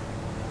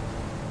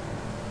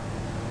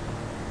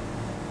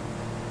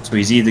 So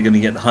he's either going to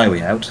get the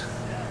highway out.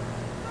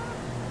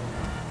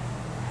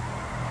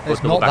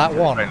 It's not that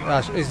one.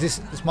 Is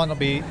this might not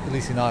be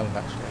Elysian Island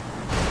actually.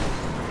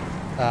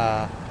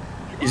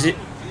 Is it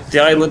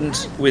the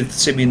island with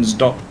Simeon's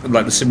dock,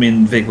 like the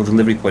Simeon vehicle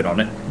delivery point on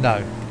it?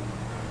 No.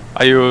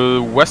 Are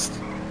you west?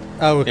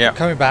 Oh, we're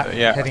coming back,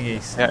 Yeah. heading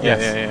east. Yeah,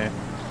 Yes. yeah.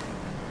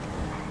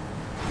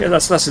 Yeah,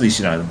 that's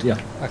Elysian Island, yeah.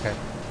 Okay.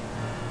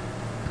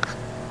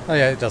 Oh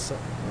yeah, it does. It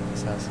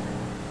says.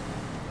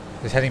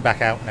 It's heading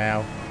back out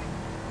now.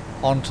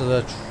 Onto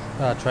the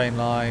train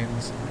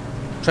lines.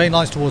 Train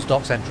lines towards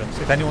docks entrance.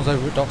 If anyone's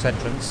over at docks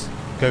entrance,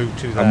 go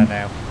to there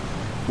now.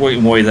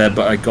 Waiting way there,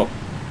 but I got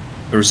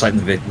a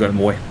recycling vehicle, got him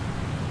away.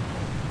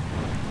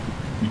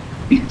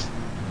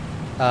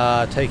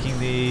 Taking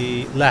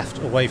the left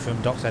away from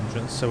docks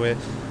entrance, so we're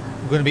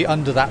going to be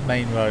under that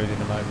main road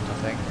in a moment, I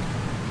think.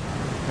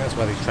 That's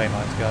where these train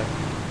lines go.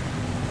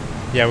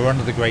 Yeah, we're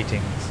under the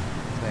gratings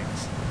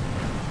things.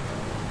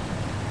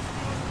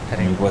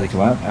 Heading Where they come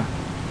out now.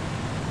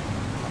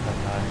 I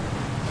don't know.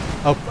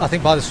 Oh, I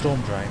think by the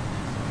storm drain.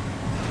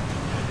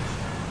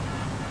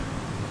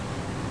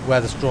 Where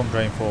the storm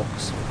drain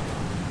forks.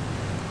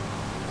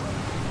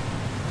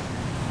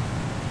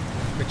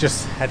 We're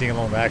just heading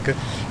along there.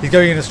 He's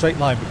going in a straight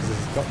line because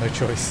he's got no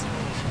choice.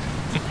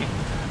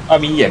 I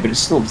mean, yeah, but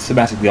it's still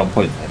thematically on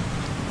point then.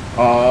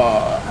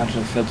 How did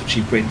I fail to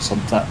achieve greatness on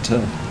that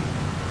turn?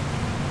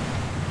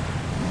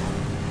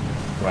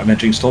 Right, I'm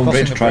entering storm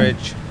drain Crossing to the try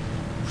bridge.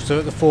 So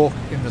at the fork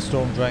in the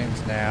storm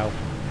drains now.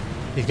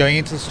 He's going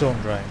into the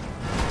storm drain.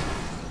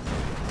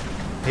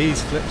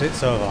 He's flipped it,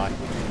 so have I.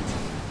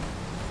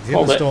 He's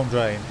in the storm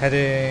drain,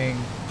 heading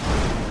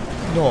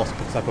north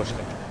because I pushed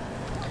him.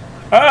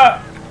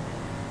 Ah!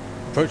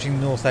 Approaching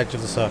the north edge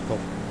of the circle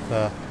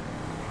for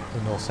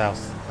the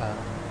north-south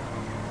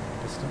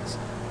distance.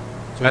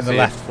 So in the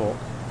left fork.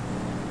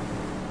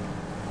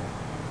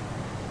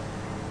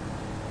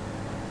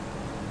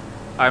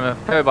 I'm a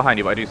fair behind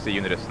you, but I do see you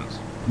in the distance.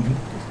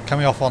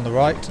 Coming off on the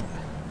right.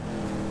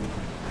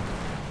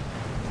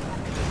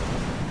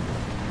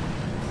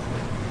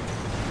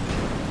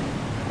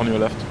 On your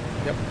left.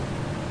 Yep.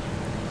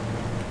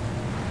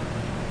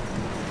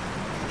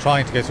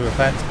 Trying to go through a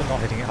fence, but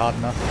not hitting it hard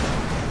enough.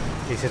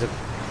 He's hit a...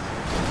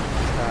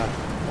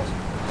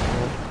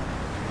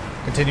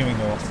 continuing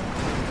north.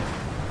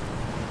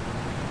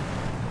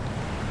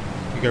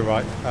 You go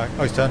right.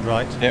 Oh, he's turned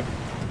right. Yep.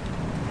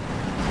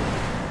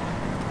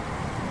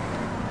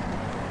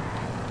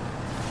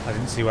 I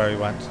didn't see where he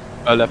went.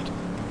 Left.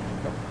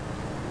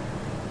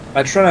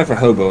 I just ran over a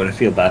hobo and I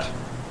feel bad.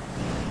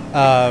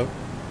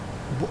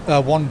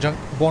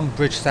 One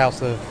bridge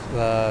south of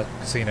the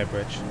casino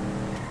bridge.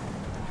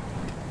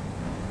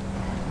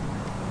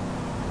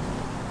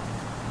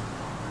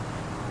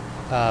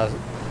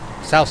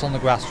 South on the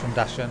grass from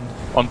Dashend.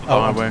 On the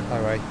highway. Onto the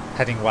highway.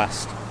 Heading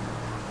west.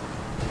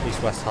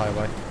 East-west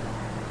highway.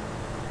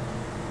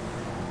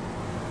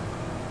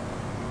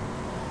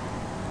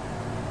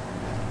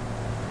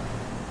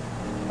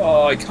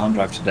 Oh, I can't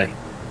drive today.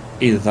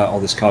 Either that or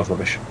this car's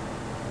rubbish.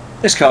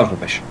 This car's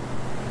rubbish.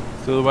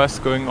 Still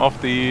west, going off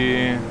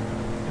the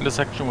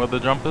intersection where the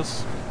jump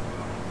is.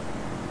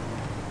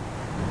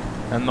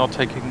 And not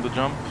taking the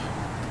jump.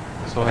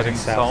 So heading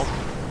south.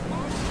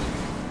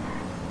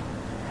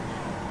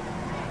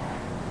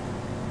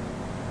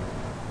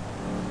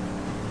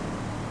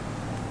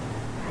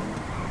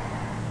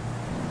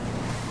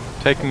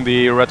 Taking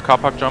the red car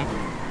park jump.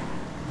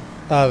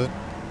 The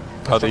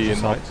construction the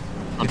site.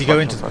 north- Did you go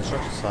into the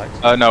construction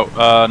construction site?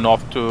 No,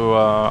 north to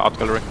art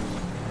gallery.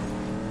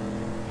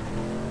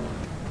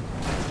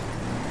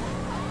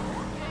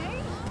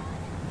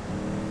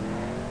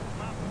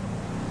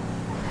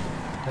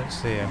 Don't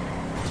see him.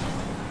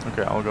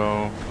 Okay, I'll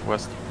go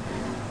west.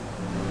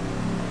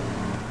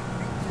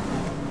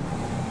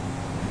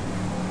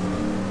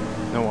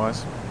 No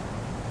eyes.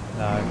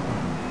 No.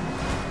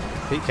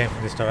 He came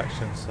from this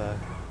direction, so.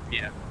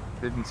 Yeah,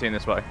 didn't see him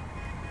this way.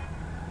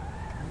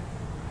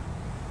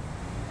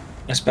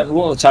 I spent a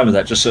lot of time with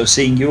that, just sort of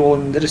seeing you all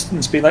in the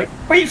distance, being like,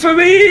 "Wait for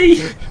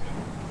me!"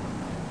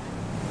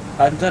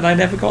 And then I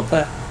never got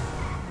there.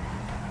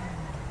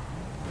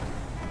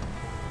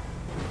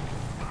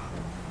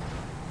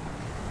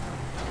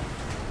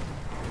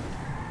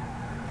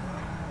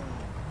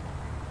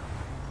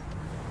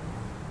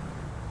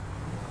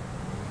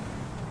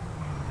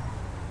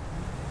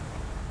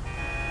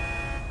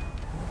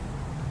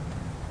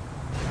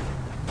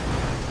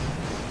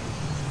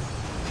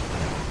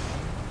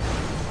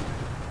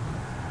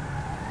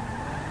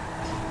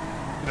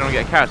 You don't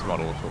get a character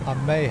model at all. I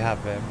may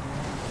have him.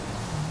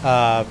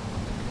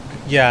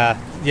 Yeah,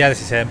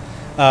 this is him.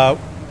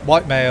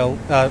 White male,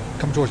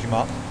 come towards you,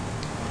 Mark.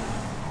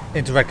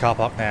 Into red car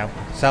park now.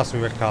 South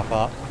through red car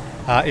park.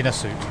 In a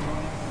suit.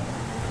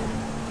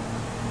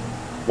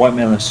 White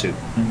male in a suit.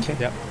 Okay.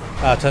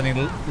 Yep.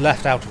 Turning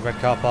left out of red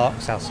car park,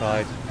 south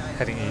side,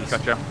 heading east.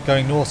 Gotcha.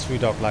 Going north through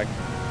Dogleg.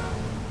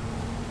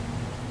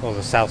 Or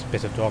the south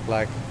bit of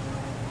Dogleg.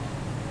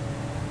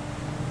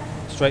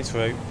 Straight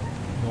through,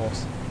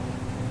 north.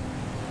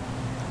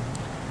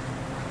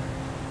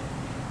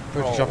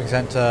 Approaching shopping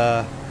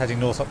centre, heading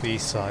north up the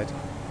east side.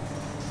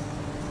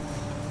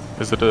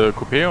 Is it a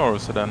coupe or a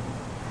sedan?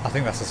 I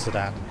think that's a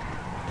sedan.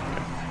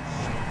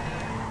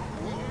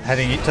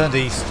 Heading, turned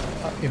east,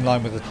 in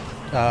line with the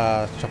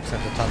shopping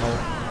centre tunnel.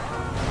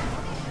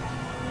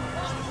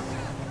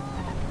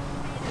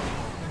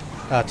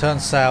 Turn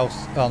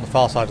south on the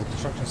far side of the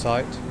construction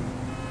site.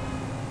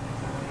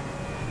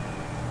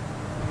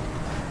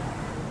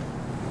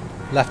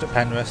 Left at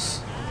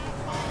Penrith.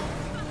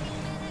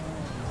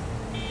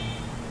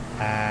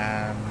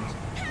 And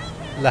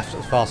left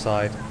at the far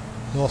side.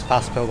 North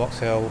past Pillbox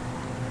Hill.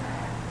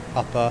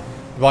 Upper.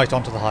 Right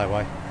onto the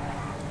highway.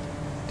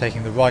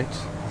 Taking the right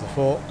of the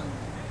fork.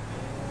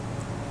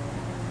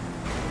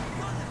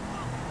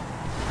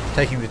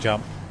 Taking the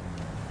jump.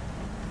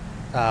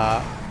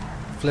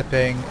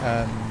 Flipping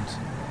and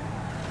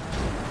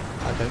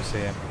I don't see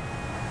him.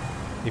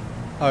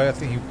 I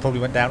think he probably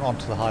went down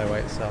onto the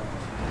highway itself.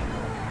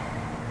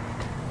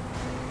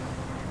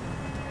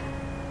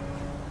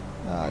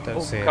 I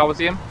don't see him. Car was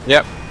he in?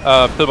 Yep.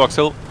 Pillbox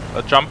Hill,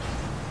 a jump.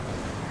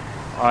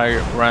 I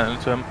ran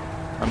into him.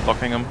 I'm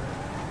blocking him.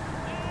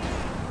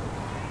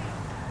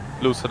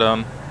 Blue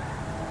sedan.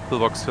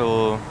 Pillbox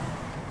Hill.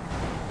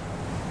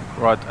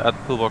 Right at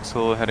Pillbox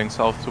Hill, heading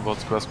south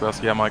towards Square Squares.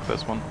 Yeah, Mike,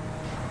 this one.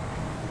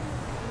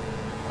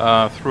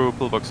 Through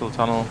Pillbox Hill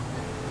Tunnel,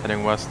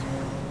 heading west.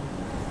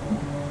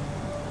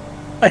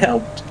 I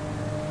helped.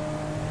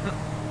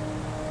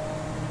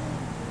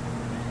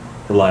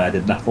 The lie I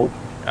did naffle.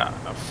 Ah,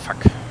 oh,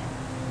 fuck.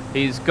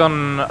 He's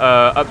gone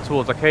up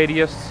towards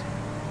Arcadius.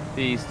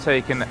 He's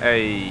taken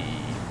a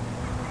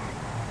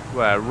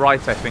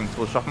right, I think,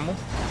 towards Shopping Mall.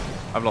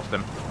 I've lost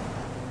him.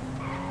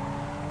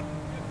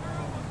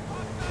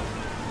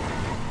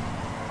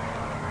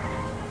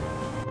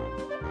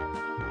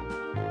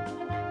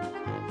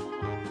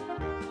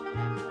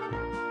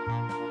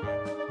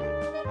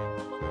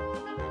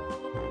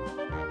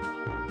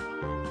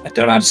 I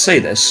don't know how to say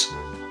this,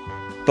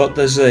 but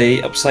there's a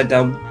upside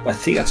down. I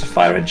think that's a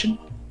fire engine.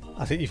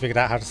 I think you figured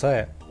out how to say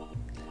it.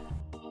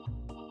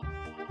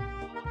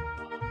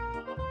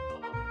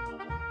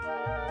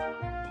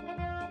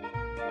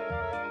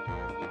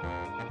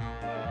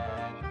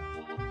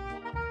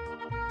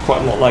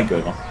 Quite a lot of lag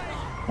going on.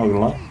 Not gonna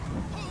lie.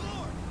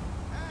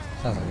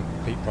 Sounds like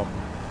a Pete problem.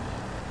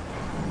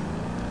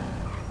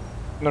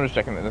 I'm just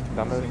checking that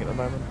downloading at the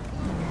moment.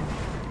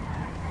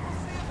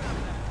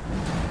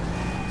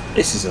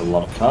 This is a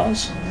lot of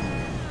cars.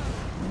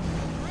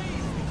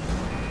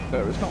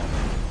 No, it's not.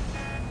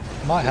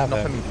 Might have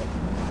Nothing. him.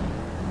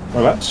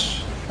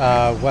 Whereabouts?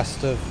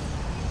 West of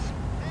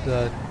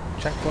the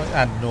checkpoint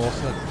and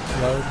north of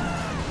the road.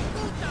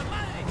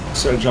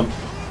 So jump.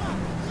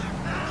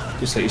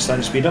 Just like you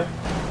starting to speed up.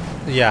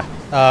 Yeah,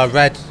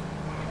 red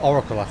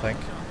Oracle, I think.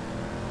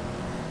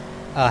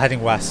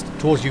 Heading west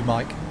towards you,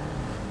 Mike.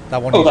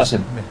 That one. Oh, you that's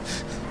just him.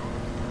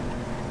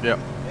 Yeah,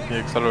 he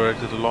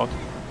accelerated a lot.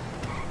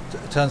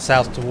 Turn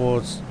south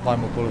towards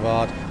Vinewood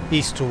Boulevard,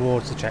 east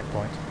towards the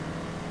checkpoint.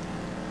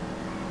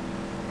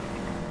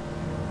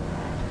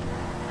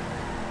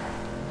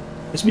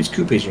 This means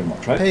coupes are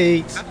unlocked, right?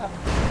 Pete!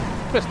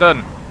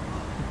 Tristan!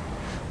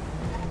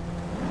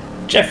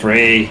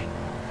 Jeffrey!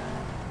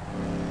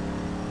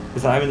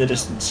 Is that him in the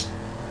distance?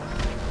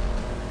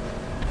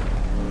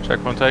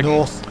 Checkpoint taken.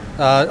 North,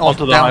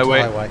 Onto the down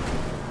highway. To the highway.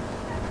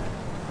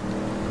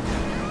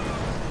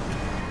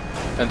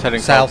 And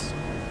heading South.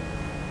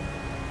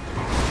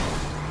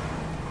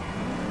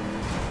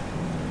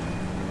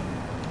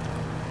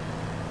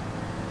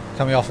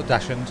 Coming off at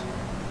Dashend.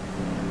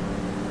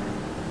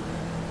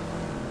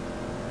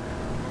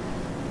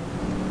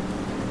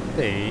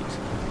 Pete.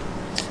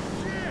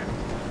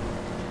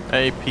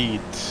 Hey,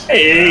 Pete.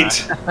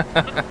 8!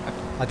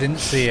 I didn't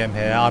see him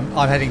here. I'm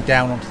heading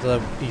down onto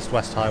the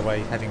east-west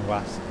highway, heading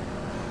west.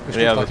 Which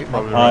Yeah, looks like that's it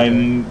might probably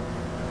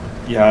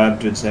be right. I'm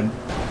doing the same.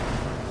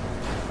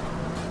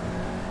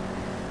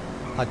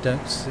 I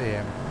don't see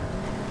him.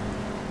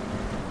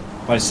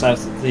 By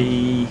south of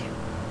the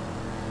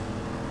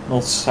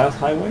north-south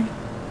highway?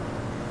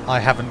 I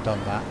haven't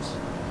done that.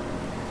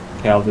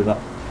 Okay, I'll do that.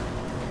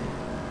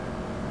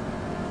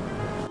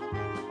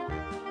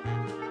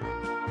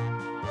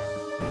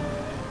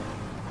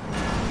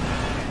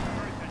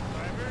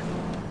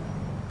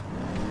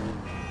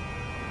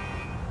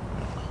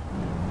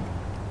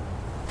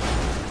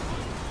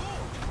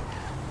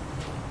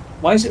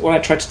 Why is it when I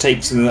try to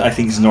take something that I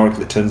think is an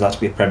oracle, it turns out to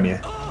be a premier?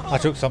 I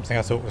took something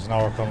I thought was an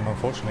oracle, and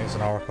unfortunately it's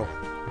an oracle.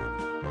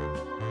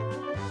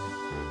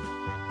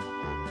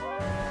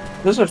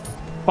 There's a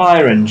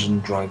fire engine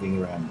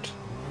driving around.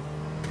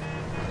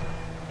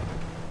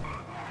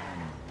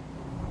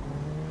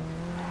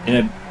 In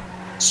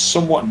a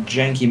somewhat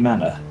janky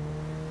manner.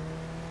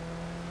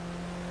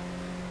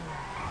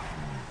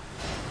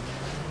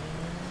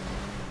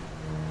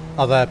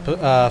 Are there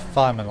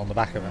firemen on the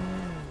back of it?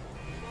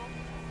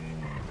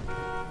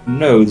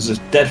 No, there's a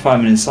dead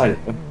fireman inside it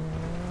though.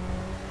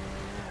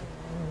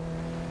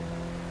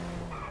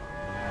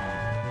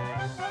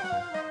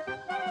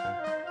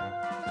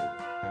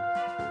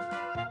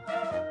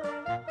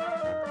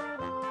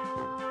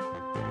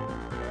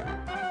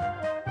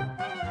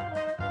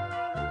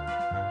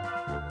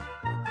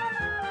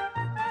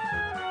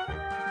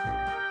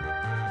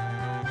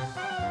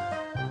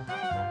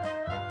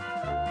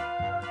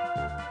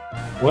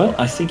 Well,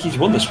 I think he's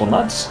won this one,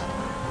 lads.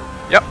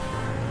 Yep.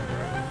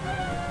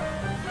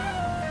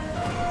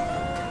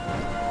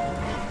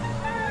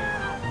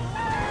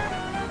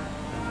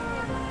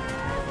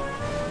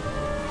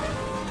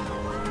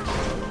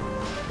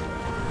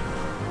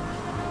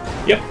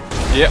 Yep.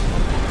 Yep.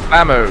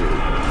 Ammo.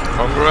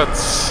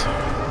 Congrats.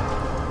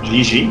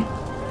 GG.